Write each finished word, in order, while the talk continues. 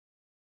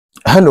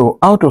Hello,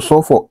 how to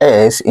solve for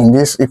s in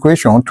this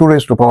equation? 2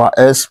 raised to power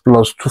s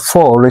plus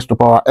 4 raised to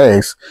power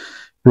x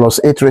plus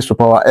 8 raised to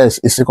power s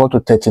is equal to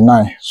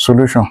 39.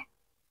 Solution.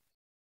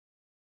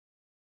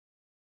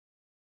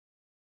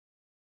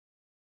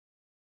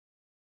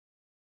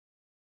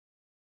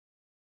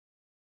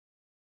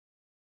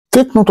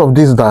 Take note of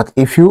this, that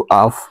if you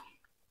have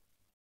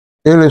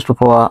a raised to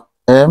power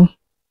m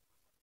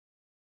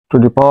to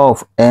the power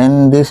of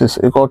n, this is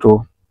equal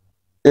to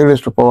a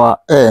raised to power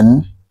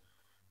n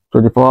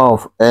to the power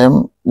of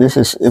m, this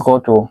is equal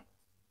to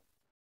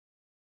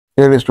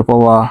a raised to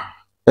power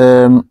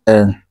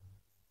mn.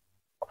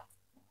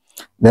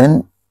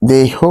 Then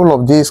the whole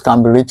of this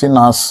can be written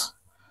as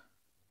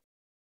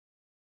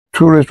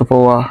 2 raised to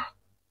power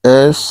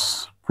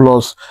s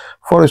plus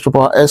 4 raised to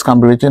power s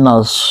can be written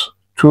as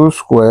 2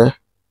 square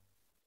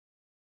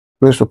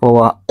raised to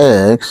power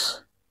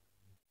x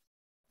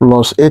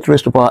plus 8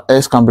 raised to power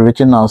s can be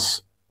written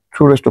as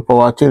 2 raised to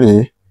power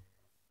 3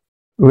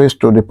 raised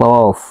to the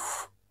power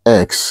of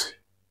x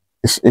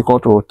is equal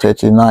to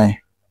 39.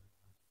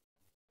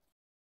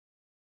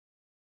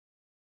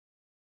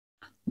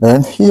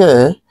 Then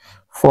here,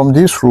 from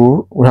this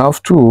rule, we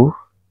have 2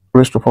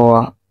 raised to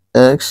power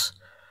x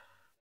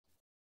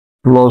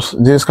plus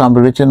this can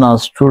be written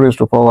as 2 raised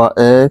to power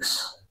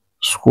x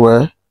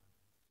square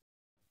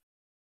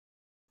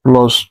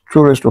plus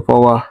 2 raised to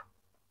power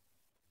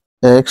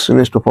x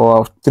raised to power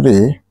of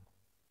 3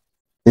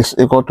 is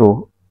equal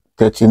to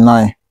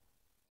 39.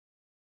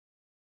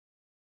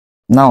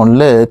 Now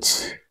let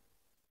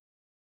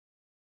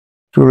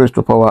 2 raised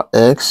to power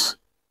x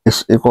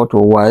is equal to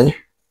y.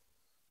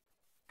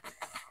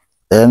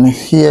 And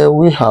here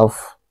we have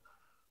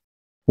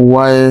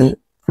y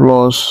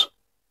plus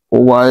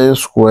y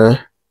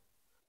square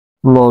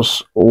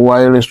plus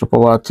y raised to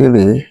power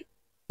 3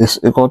 is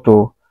equal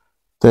to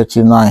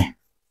 39.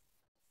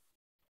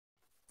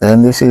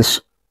 And this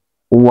is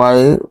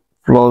y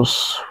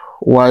plus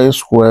y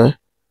square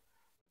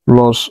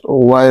plus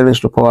y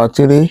raised to power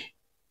 3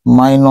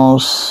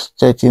 minus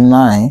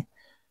 39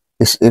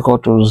 is equal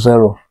to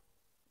 0.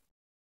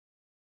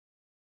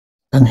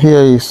 And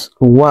here is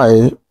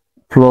y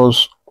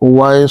plus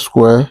y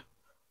square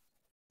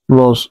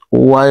plus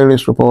y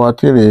raised to power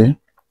 3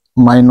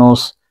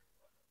 minus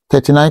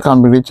 39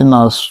 can be written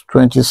as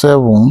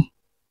 27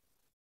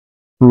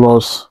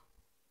 plus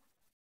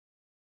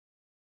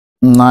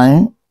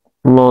 9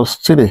 plus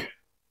 3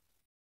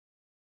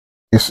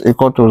 is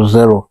equal to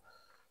 0.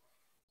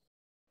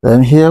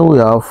 Then here we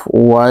have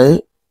y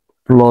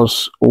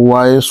plus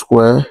y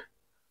square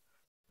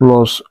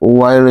plus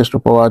y raised to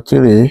power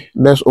 3.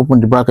 Let's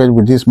open the bracket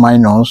with this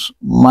minus.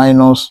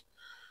 Minus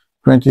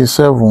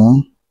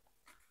 27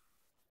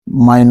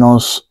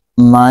 minus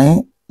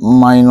 9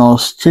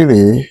 minus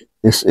 3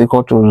 is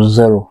equal to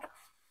 0.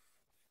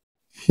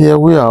 Here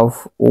we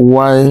have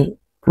y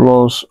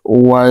plus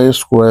y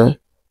square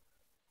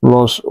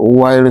plus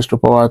y raised to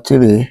power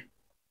 3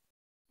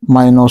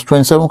 minus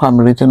 27 can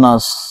be written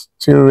as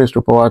 3 raised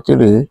to power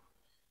 3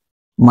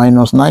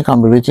 minus 9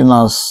 can be written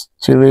as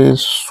 3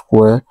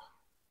 square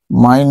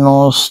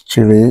minus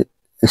 3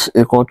 is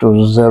equal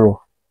to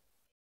 0.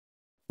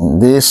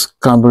 This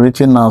can be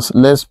written as,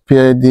 let's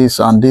pair this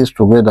and this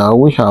together.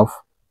 We have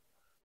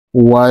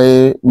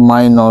y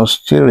minus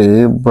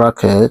 3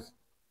 bracket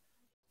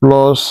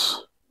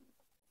plus,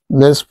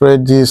 let's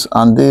spread this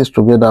and this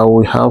together.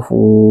 We have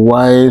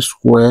y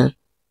square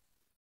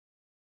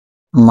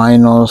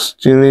minus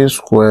 3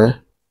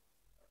 square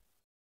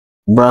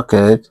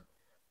bracket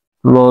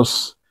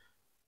plus,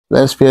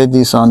 let's pair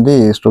this and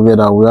this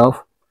together. We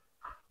have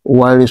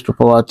y raised to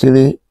power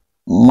 3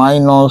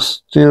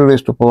 minus 3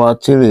 raised to power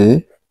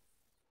 3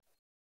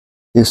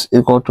 is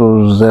equal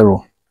to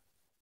 0.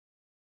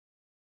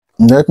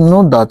 Let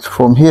note that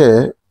from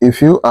here,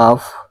 if you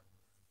have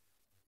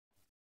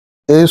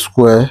a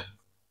square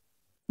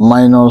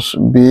minus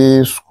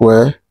b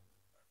square,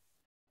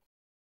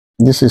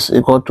 this is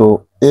equal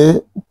to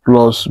a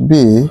plus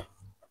b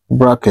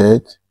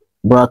bracket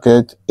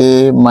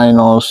a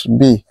minus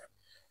b.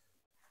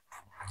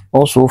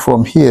 Also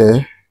from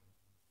here,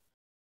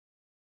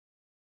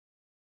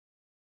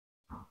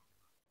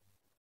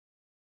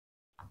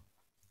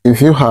 if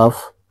you have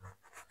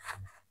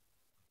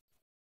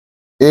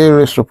a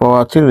raised to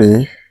power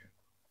 3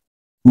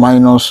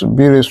 minus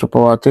b raised to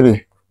power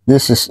 3,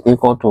 this is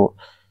equal to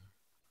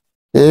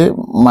a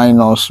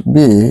minus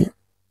b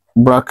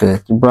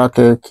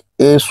bracket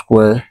a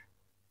square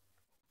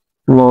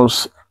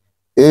plus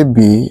ab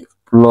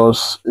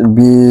plus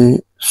b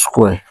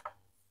square.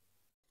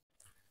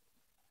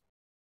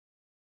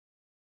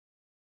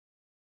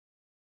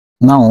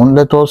 Now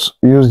let us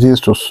use this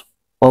to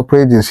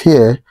operate this.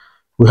 Here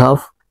we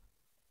have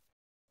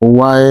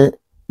y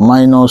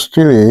minus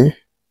 3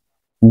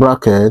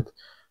 bracket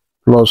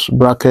plus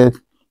bracket,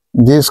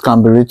 this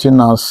can be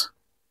written as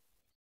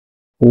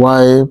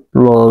y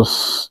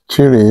plus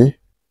 3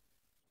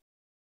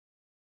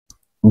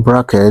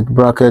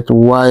 bracket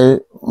y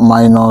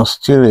minus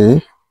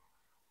 3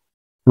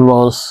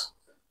 plus,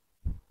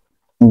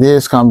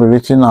 this can be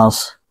written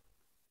as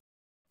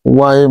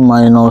y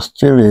minus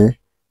 3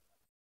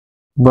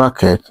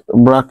 bracket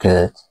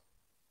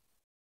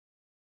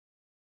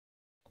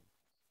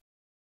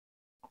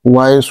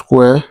y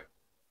square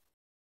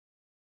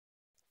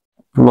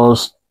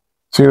plus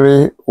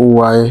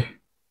 3y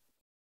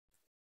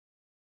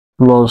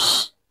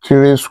plus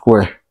 3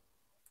 square,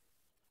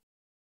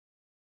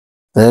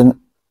 then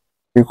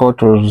equal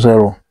to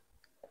 0.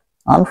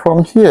 And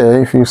from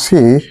here, if you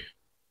see,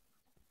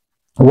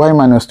 y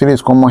minus 3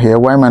 is common here,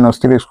 y minus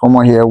 3 is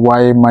common here,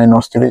 y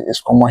minus 3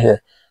 is common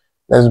here.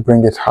 Let's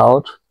bring it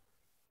out.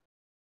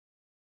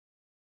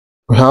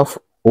 We have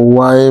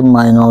y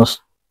minus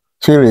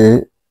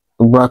 3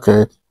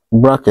 bracket.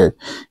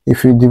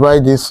 If you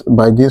divide this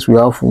by this, we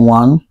have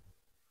 1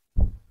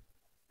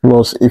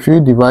 plus, if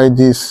you divide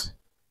this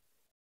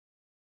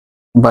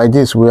by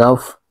this, we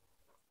have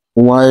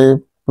y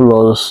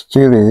plus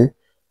 3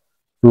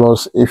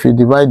 plus, if you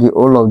divide the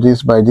whole of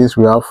this by this,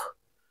 we have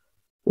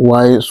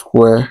y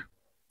square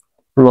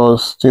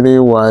plus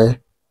 3y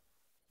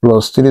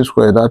plus 3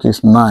 square, that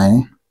is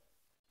 9,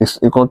 is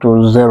equal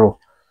to 0.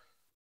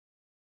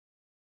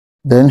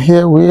 Then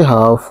here we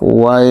have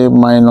y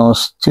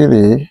minus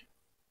 3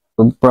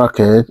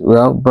 bracket, we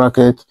have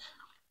bracket,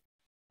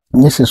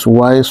 this is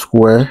y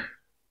square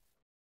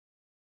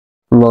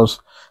plus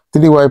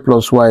 3y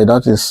plus y,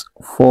 that is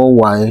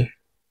 4y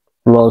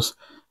plus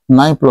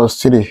 9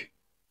 plus 3,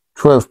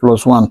 12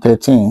 plus 1,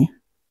 13,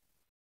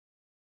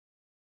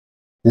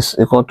 is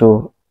equal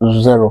to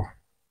 0.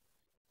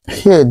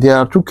 Here there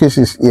are two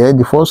cases here.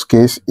 The first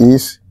case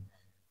is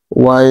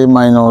y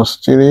minus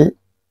 3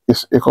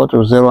 is equal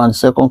to 0, and the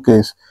second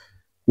case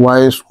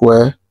y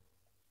square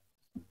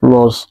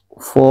plus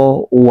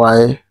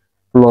 4y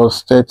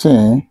plus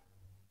 13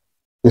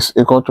 is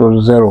equal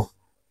to 0.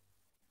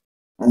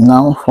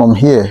 Now from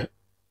here,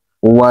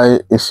 y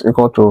is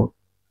equal to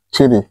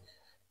 3.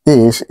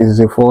 This is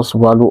the first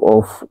value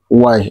of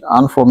y,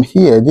 and from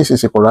here, this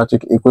is a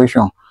quadratic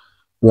equation.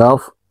 We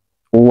have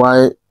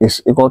y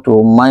is equal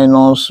to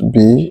minus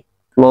b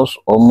plus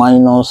or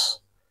minus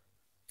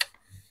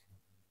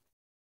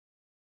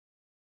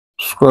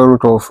square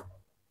root of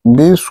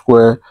b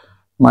square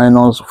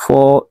minus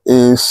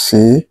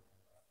 4ac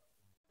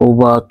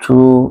over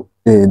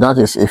 2a. That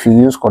is if you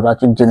use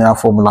quadratic general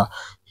formula.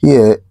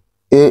 Here,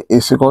 a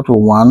is equal to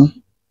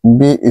 1,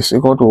 b is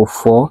equal to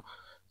 4,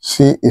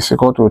 c is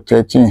equal to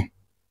 13.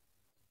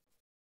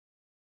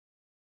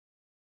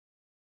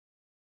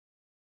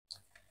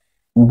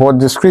 But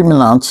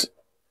discriminant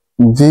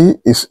d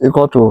is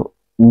equal to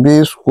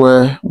b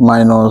square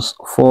minus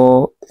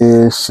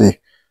 4ac.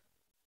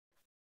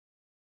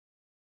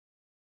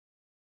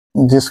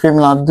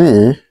 Discriminant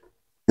d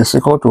is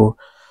equal to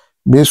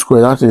b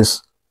square, that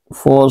is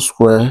 4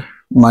 square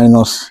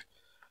minus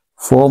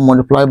 4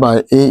 multiplied by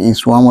a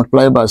is 1,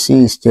 multiplied by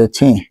c is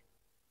 13.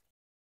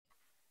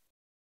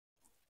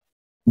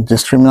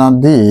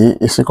 Discriminant d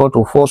is equal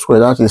to 4 square,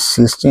 that is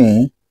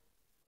 16,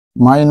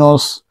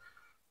 minus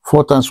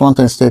 4 times 1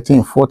 times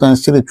 13, 4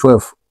 times 3,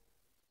 12,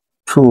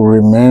 2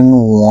 remain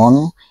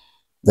 1,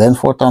 then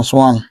 4 times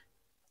 1,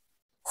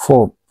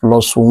 4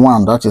 plus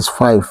 1, that is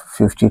 5,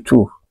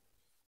 52.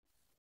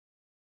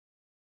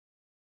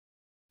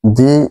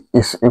 D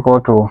is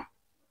equal to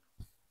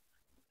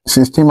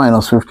 16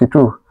 minus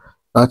 52,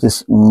 that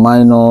is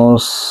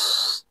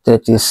minus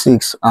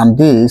 36, and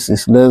this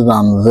is less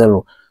than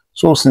 0.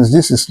 So since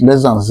this is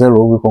less than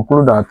 0, we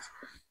conclude that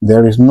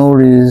there is no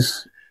real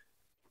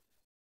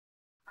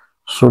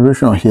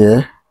solution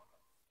here,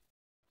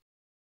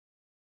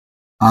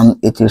 and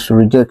it is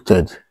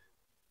rejected.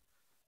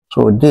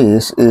 So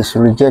this is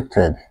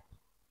rejected.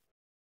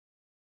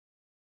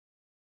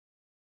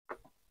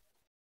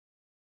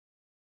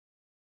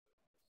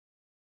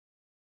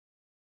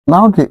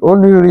 Now the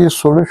only real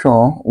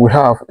solution we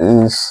have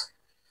is,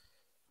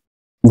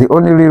 the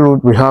only real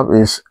root we have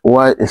is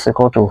y is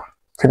equal to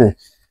 3.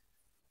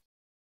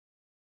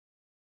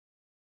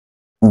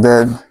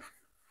 Then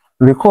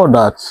recall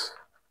that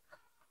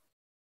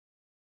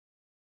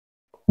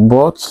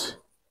both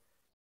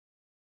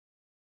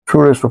 2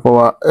 raised to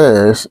power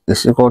s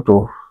is equal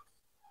to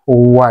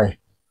y.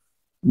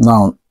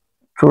 Now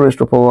 2 raised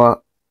to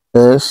power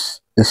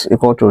s is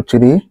equal to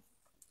 3.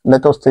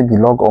 Let us take the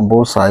log on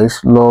both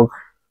sides. Log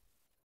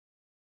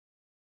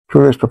 2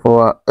 raised to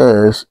power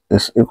s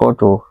is equal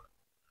to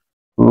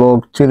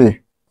log 3.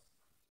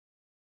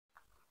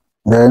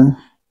 Then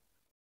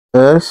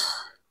s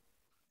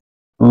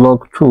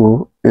log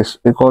 2 is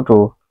equal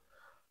to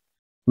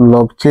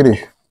log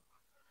 3.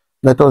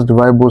 Let us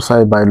divide both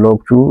sides by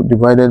log 2,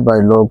 divided by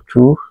log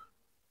 2.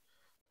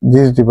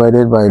 This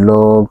divided by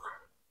log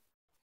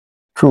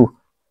 2.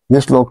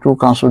 This log 2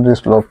 cancel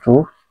this log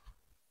 2.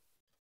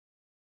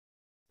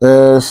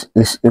 S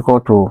is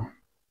equal to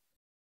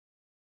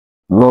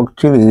log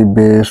 3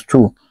 base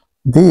 2.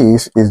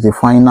 This is the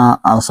final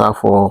answer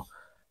for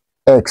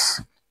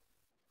x.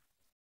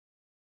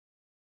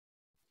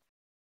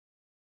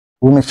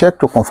 We may check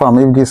to confirm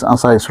if this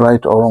answer is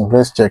right or wrong.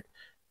 Let's check.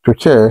 To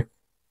check,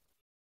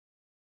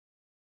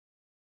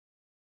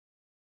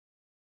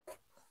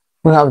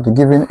 we have the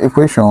given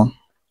equation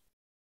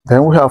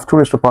Then we have 2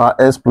 raised to power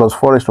s plus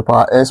 4 raised to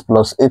power s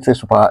plus 8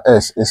 raised to power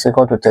s is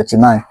equal to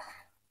 39.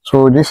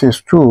 So this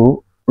is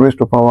 2 raised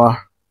to power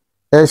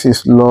s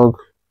is log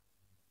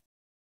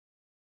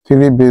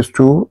 3 base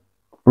 2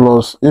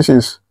 plus this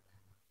is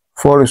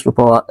 4 raised to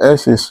power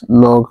s is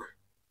log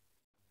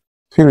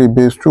 3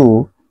 base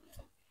 2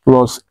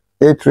 plus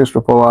 8 raised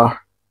to power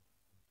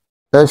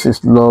s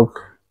is log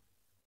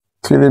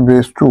 3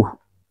 base 2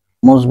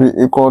 must be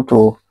equal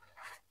to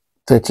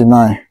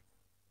 39.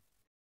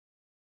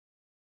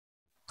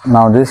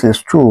 Now this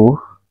is 2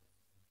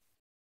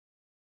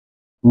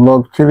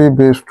 log 3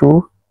 base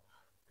 2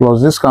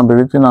 plus this can be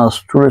written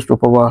as 2 raised to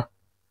power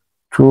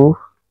 2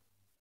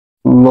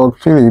 log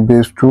 3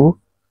 base 2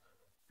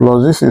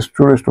 plus this is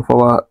 2 raised to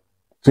power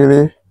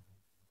 3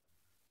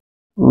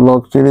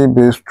 log 3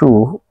 base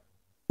 2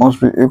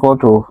 must be equal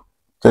to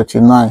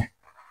 39.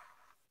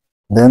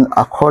 Then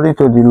according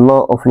to the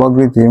law of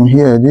logarithm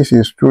here, this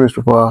is 2 raised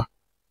to power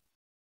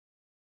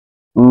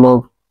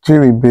log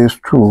 3 base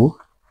 2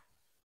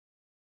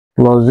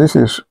 plus this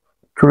is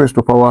 2 raised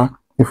to power,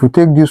 if we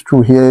take this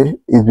 2 here,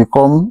 it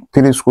becomes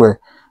 3 square,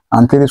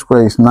 and 3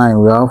 square is 9.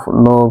 We have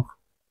log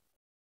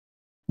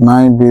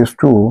 9 base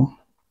 2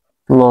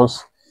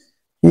 plus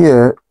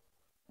here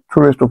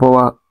 2 raised to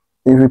power,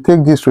 if you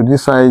take this to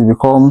this side, it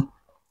becomes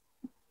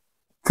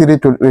 3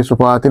 to raised to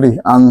power 3,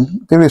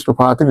 and 3 raised to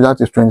power 3, that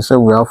is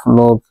 27. We have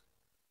log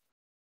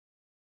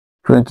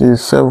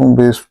 27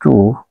 base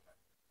 2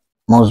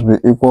 must be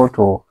equal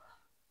to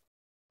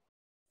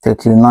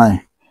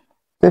 39.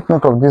 Take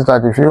note of this,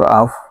 that if you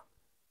have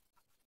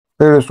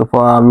a raised to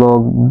power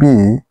log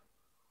b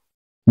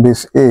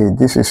base a,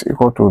 this is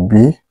equal to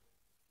b.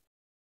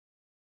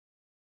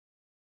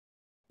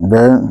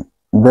 Then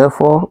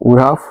therefore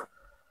we have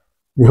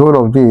the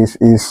whole of this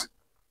is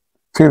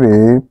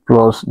 3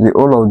 plus the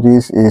whole of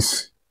this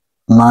is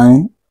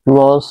 9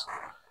 plus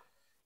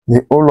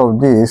the whole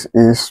of this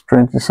is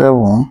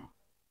 27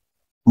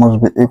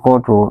 must be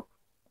equal to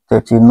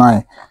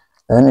 39.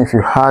 Then if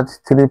you add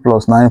 3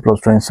 plus 9 plus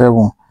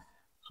 27,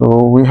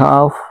 so we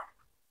have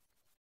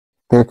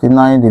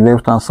 39 the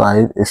left hand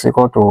side is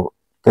equal to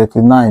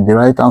 39 the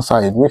right hand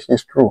side, which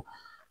is true.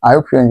 I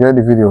hope you enjoyed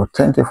the video.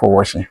 Thank you for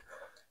watching.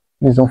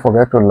 Please don't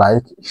forget to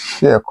like,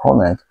 share,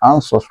 comment,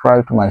 and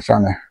subscribe to my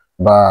channel.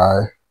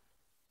 Bye.